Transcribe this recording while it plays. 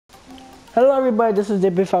Hello everybody, this is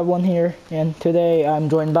gw2 here, and today I'm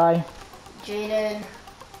joined by Jaden.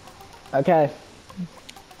 Okay.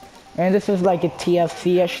 And this is like a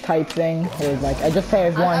TFC-ish type thing. It's like I just play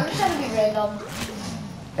as one. I'm just trying to be random.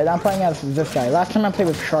 And I'm playing as this guy. Last time I played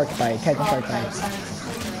with Shark Bite, Titan Shark Bite.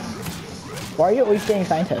 Why are you always getting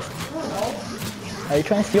scientist? I don't know. Are you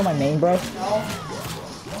trying to steal my main, bro? No.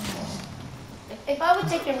 If I would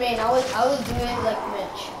take your main, I would do it like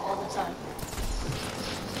Mitch all the time.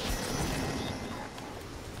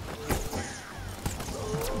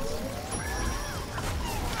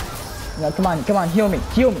 No, come on, heal me.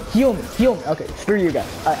 Okay, screw you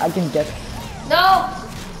guys. I can get. No!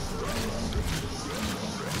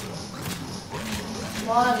 Come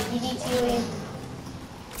on, you need healing.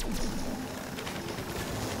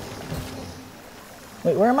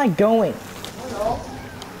 Wait, where am I going? I don't know.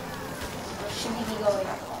 Where should we be going?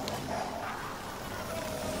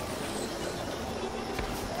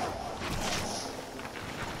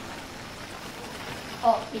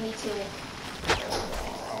 Oh, you need healing.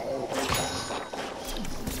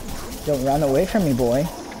 Don't run away from me, boy.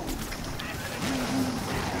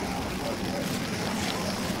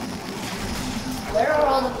 Where are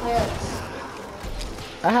all the players?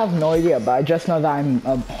 I have no idea, but I just know that I'm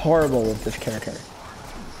horrible with this character.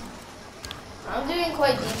 I'm doing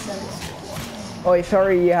quite decent. Oh, wait,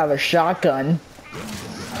 sorry, you have a shotgun. I don't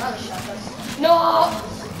have a shotgun. No!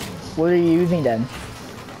 What are you using then?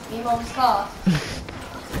 Me mom's car.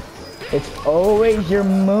 It's always your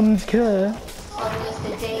mom's car. Always the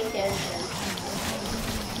day engine.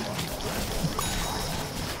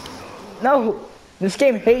 No! This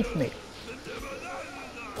game hates me.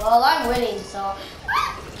 Well, I'm winning, so.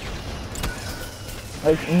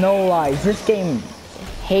 Like, no lies. This game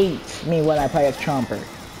hates me when I play as Chomper.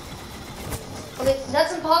 Okay,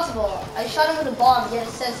 that's impossible. I shot him with a bomb, yet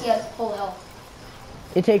it says he has full health.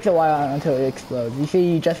 It takes a while until it explodes. You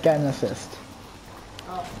see, you just got an assist.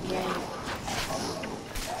 Oh, yeah.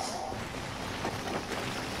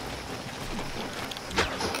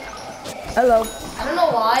 Hello. I don't know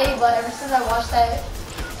why, but ever since I watched that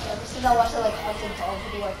like hunting dog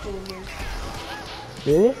video, I feel weird.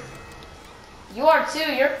 Really? You are too.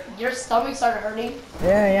 Your stomach started hurting.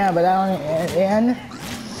 Yeah, but I don't.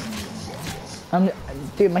 And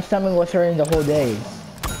dude, my stomach was hurting the whole day.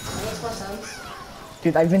 That makes more sense.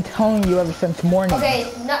 Dude, I've been telling you ever since morning. Okay,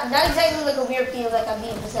 not exactly like a weird feeling like I'm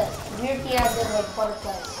being possessed. Weird feeling as in like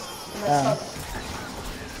butterflies in my stomach.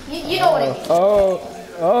 You know what I mean.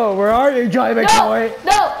 Oh, where are you, Johnny McCoy?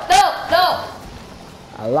 No!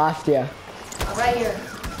 I lost you. I'm right here.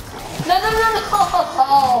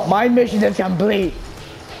 No! My mission is complete.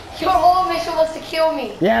 Your whole mission was to kill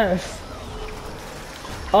me. Yes.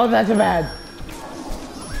 Oh, that's bad.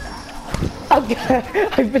 Okay,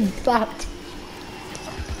 I've been stopped.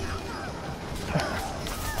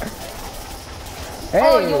 Hey.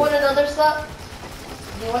 Oh, you want another slap?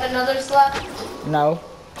 You want another slap? No.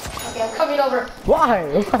 Okay, I'm coming over.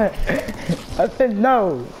 Why? I said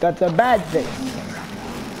no. That's a bad thing.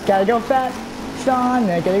 Gotta go fast,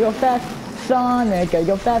 Sonic. Gotta go fast, Sonic. Gotta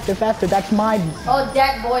go faster. That's my. Oh,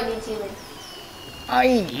 that boy needs healing. I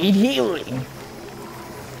need healing.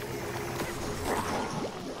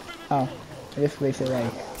 Oh, I just wasted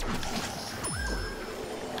right.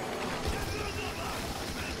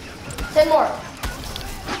 10 more.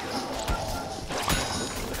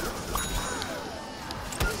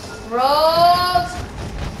 Rose.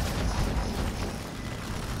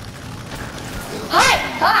 Hi.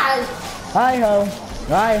 Hi ho.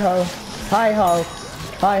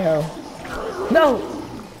 No.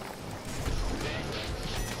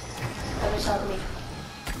 That was shot me.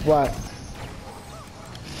 What?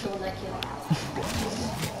 Kill that kid.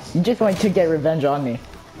 You just want to get revenge on me.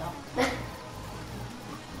 No.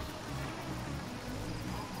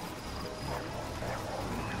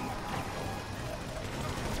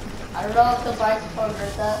 I don't know if the microphone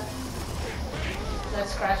heard that. I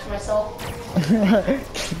scratched myself.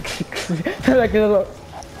 Like a little.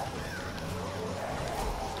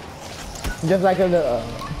 Just like a little.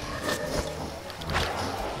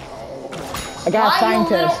 I got a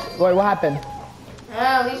scientist. Wait, what happened?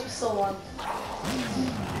 Ah, at least we still won.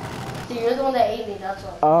 Dude, you're the one that ate me, that's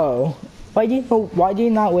why. Oh. Why do you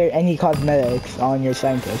not wear any cosmetics on your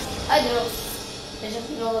scientist? I do. It's just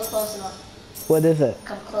you don't look close enough. What is it?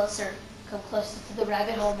 Come closer. Come closer to the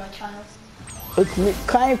rabbit hole, my child. It's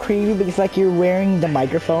kind of creepy because like you're wearing the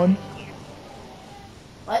microphone.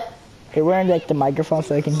 What? You're wearing like the microphone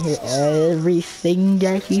so I can hear everything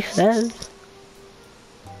that he says.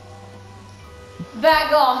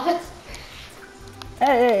 Back off.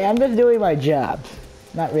 Hey, I'm just doing my job.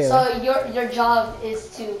 Not really. So your job is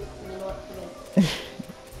to, you know what?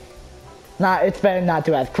 Nah, it's better not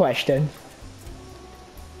to ask questions.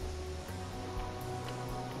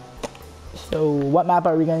 So what map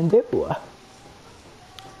are we gonna do?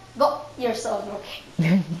 Go yourself,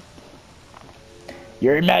 okay.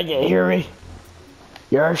 You're a maggot, Harry.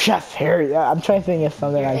 You're a chef, Harry. I'm trying to think of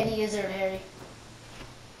something You're like. Eddie Izzard, Harry.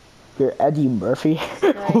 You're Eddie Murphy.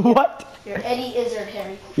 What? You're Eddie Izzard,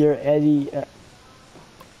 Harry. You're Eddie.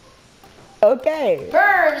 Okay.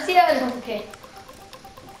 Burn! See that? Okay.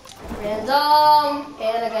 Random,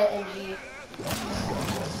 and I got NG.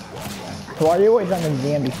 Why are you always on the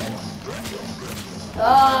Zambi fence?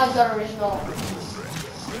 Ah, I got original.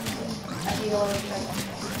 Actually, you know what I'm trying.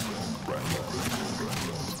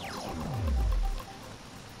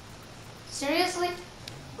 Seriously?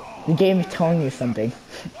 The game is telling you something.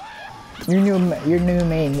 Your new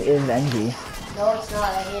main is NG. No, it's not.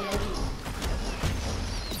 I hate NG.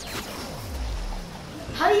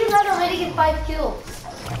 How do you guys already get 5 kills?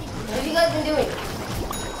 What have you guys been doing?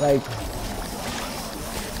 Like.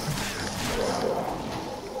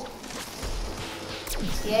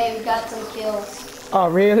 Yeah, we got some kills. Oh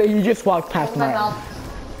really? You just walked past My mine. mouth.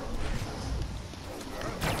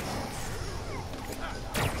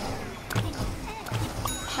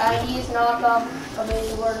 Chinese knockoff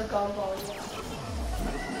amazing word of gumball.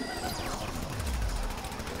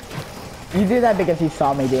 You did that because you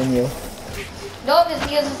saw me, didn't you? No, it's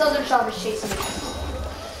because this other shop is chasing me.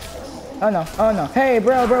 Oh no, oh no. Hey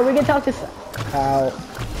bro, we can talk this out.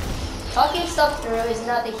 Talking stuff through is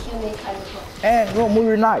not the human kind of thing. And well,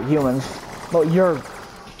 we're not humans. Well, you're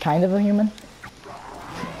kind of a human.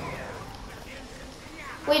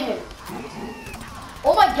 Wait a minute.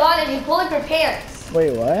 Oh my god, and you pull up your pants.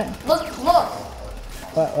 Wait, what? Look.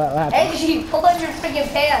 What happened? Angie, pull up your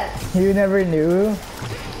freaking pants. You never knew?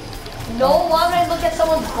 No, why would I look at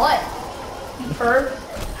someone's butt? You perv.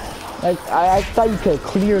 Like, I thought you could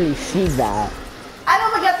clearly see that. I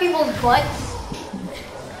don't look at people's butts.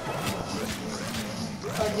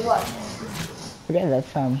 Or do I? Okay,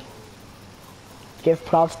 that's give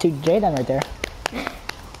props to Jaden right there.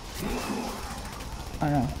 I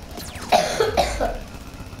don't know.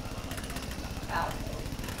 Ow.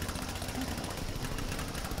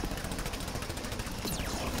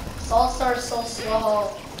 All starts so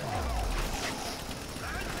slow.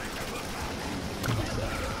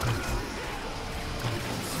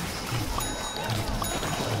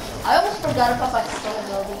 I almost forgot about my stone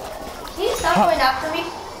building. Can you stop going after me?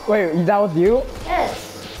 Wait, that was you? Yes.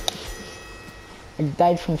 I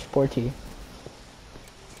died from Sporty.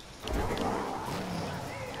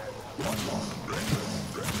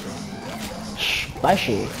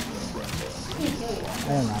 Splashy. What are you doing? I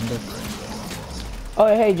don't know. I'm just... Oh,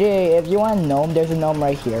 hey Jay, if you want a gnome, there's a gnome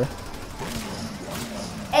right here.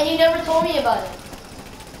 And you never told me about it.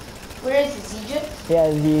 Where is this, Egypt? Yeah,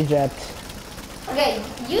 it's Egypt. Okay,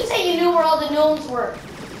 you say you knew where all the gnomes were.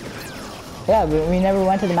 Yeah, we never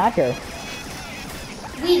went to the map here.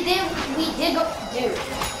 We did go, dude.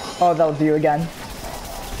 Oh, that was you again.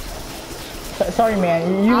 Sorry,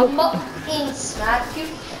 man. You I'm fucking smack you.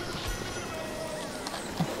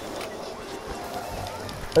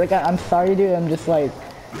 Like, I'm sorry, dude. I'm just like...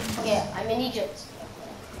 Okay, I'm in Egypt.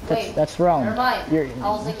 Wait, that's wrong. never mind. You're, I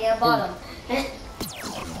was looking at bottom.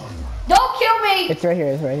 Don't kill me! It's right here.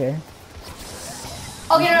 It's right here.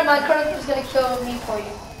 Okay, never mind. Colonel is gonna kill me for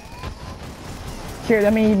you. Here,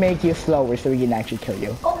 let me make you slower so we can actually kill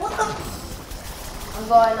you. Oh, what the? I'm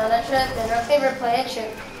going on a trip in our favorite planet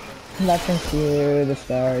trip. Let's into the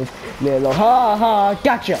stars. Little ha,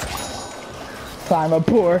 gotcha! Climb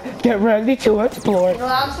aboard, get ready to explore. You know,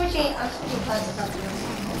 I'm switching classes up here.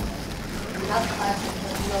 Not classes,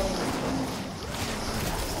 but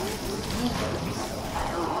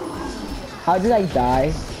How did I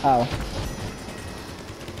die? Oh.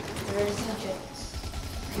 Where's Egypt?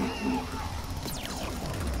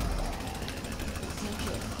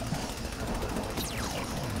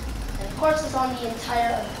 And of course it's on the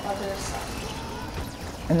entire other side.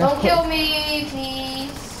 And Don't kill me,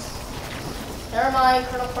 please. Never mind,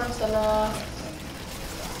 Colonel Corn's gonna...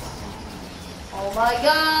 Oh my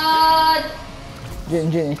god!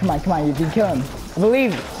 Jin, come on, you can kill him. I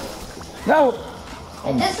believe. No!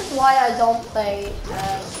 And this is why I don't play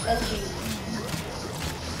NG.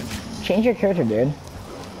 Change your character, dude.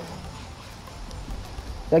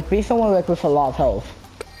 Like, be someone like with a lot of health.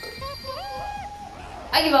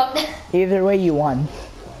 I give up. Either way, you won.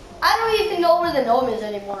 I don't even know where the gnome is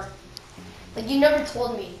anymore. Like, you never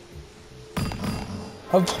told me.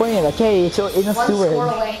 I'm playing, okay, so in a One sewer. score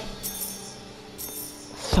away.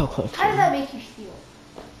 So close. How does that make you feel?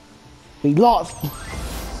 We lost.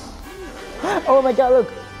 Oh my god,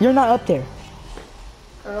 look. You're not up there.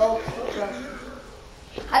 Girl,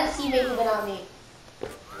 how does he make it without me?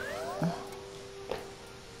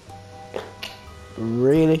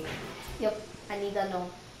 Really? Yep, I need to know.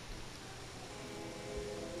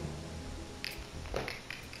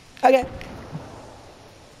 Okay.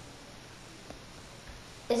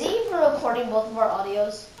 Is he even recording both of our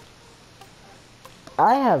audios?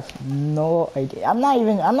 I have no idea. I'm not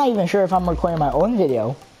even sure if I'm recording my own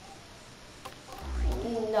video.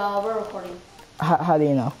 No, we're recording. How do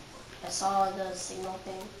you know? I saw the signal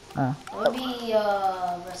thing. Oh. Maybe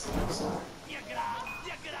wrestling star.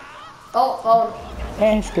 Oh, phone.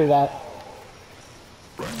 And screw that.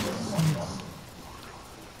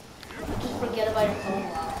 Just forget about your phone.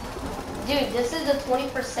 Dude, this is the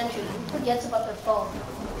 21st century. Who forgets about their phone?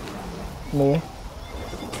 Me.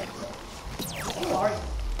 Who are you?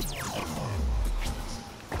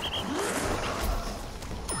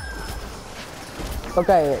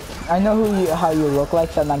 Okay, I know how you look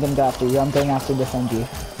like, so I'm not gonna go after you. I'm going after defend you.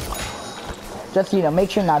 Just, you know, make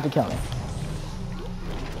sure not to kill me.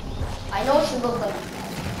 I know what you look like.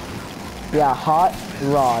 Yeah, hot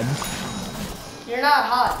rods. You're not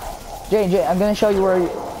hot. Jay, I'm gonna show you where.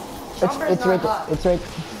 It's right. Hot. It's right.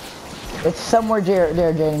 It's somewhere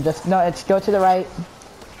there, Jane. Just no. It's go to the right,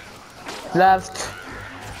 left.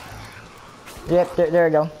 Yep, there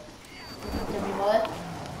we go. What?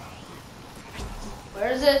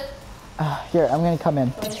 Where is it? Here, I'm gonna come in.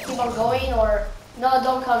 Do I just keep on going, or no?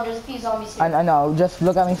 Don't come. There's a few zombies here. I know. Just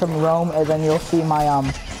look at me from Rome, and then you'll see my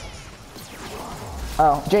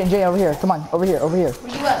Oh, Jane, over here. Come on, over here. Where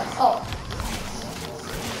you at? Oh.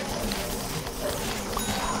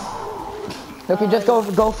 Okay, just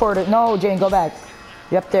go for it. No, Jane, go back.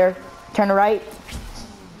 Yep, there. Turn right.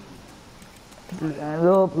 A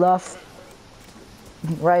little left.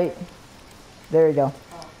 Right. There you go.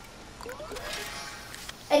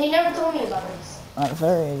 And you never told me about this.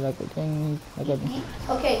 Sorry, like a thing.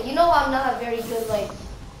 Okay, you know I'm not very good, like,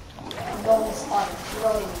 going spotting. You know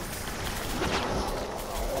what I mean?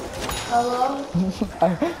 Hello?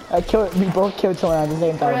 I killed. We both killed someone at the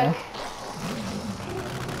same time. Correct.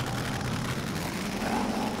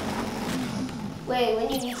 Wait, when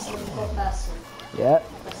you need something, go faster. Yeah.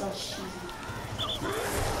 That sounds cheesy.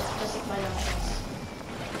 Just like my nachos.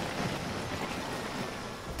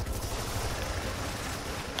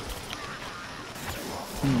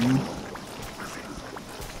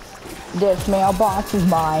 This mailbox is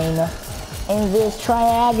mine, and this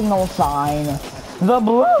triagonal sign. The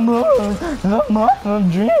blue moon, the month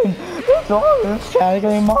of June, it's all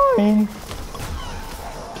technically mine.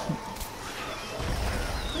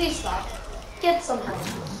 Please stop. Get some help.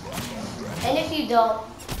 And if you don't,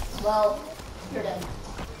 well, you're dead.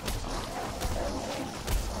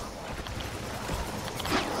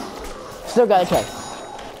 Still got a kick.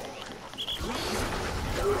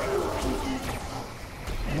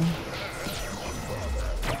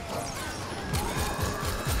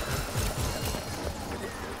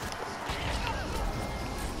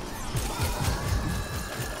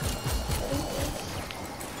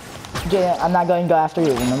 Jay, I'm not going to go after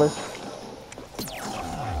you, remember?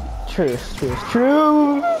 Truth.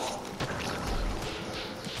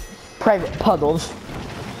 Private puddles.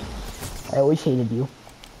 I always hated you.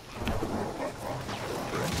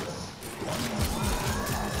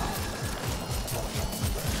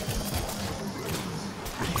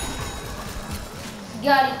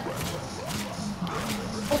 Got it.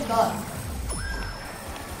 Oh god.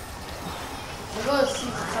 I'm going to see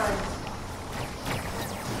the time.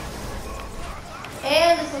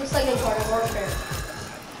 And this looks like a garden warfare.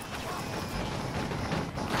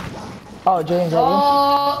 Oh, James,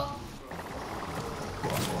 Oh!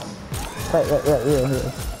 Right,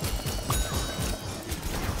 here.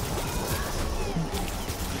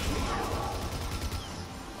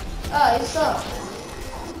 Ah, it's up.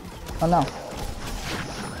 Oh no.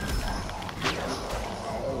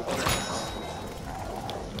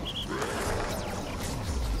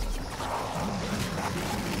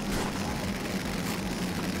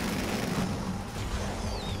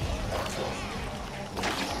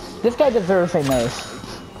 This guy deserves a nurse.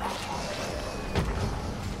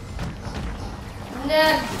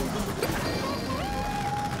 Nah.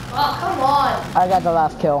 Oh, come on. I got the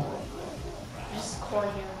last kill. Just corn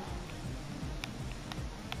here.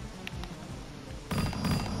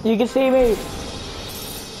 You can see me.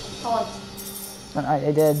 Hold on.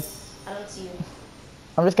 I did. I don't see you.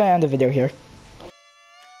 I'm just gonna end the video here.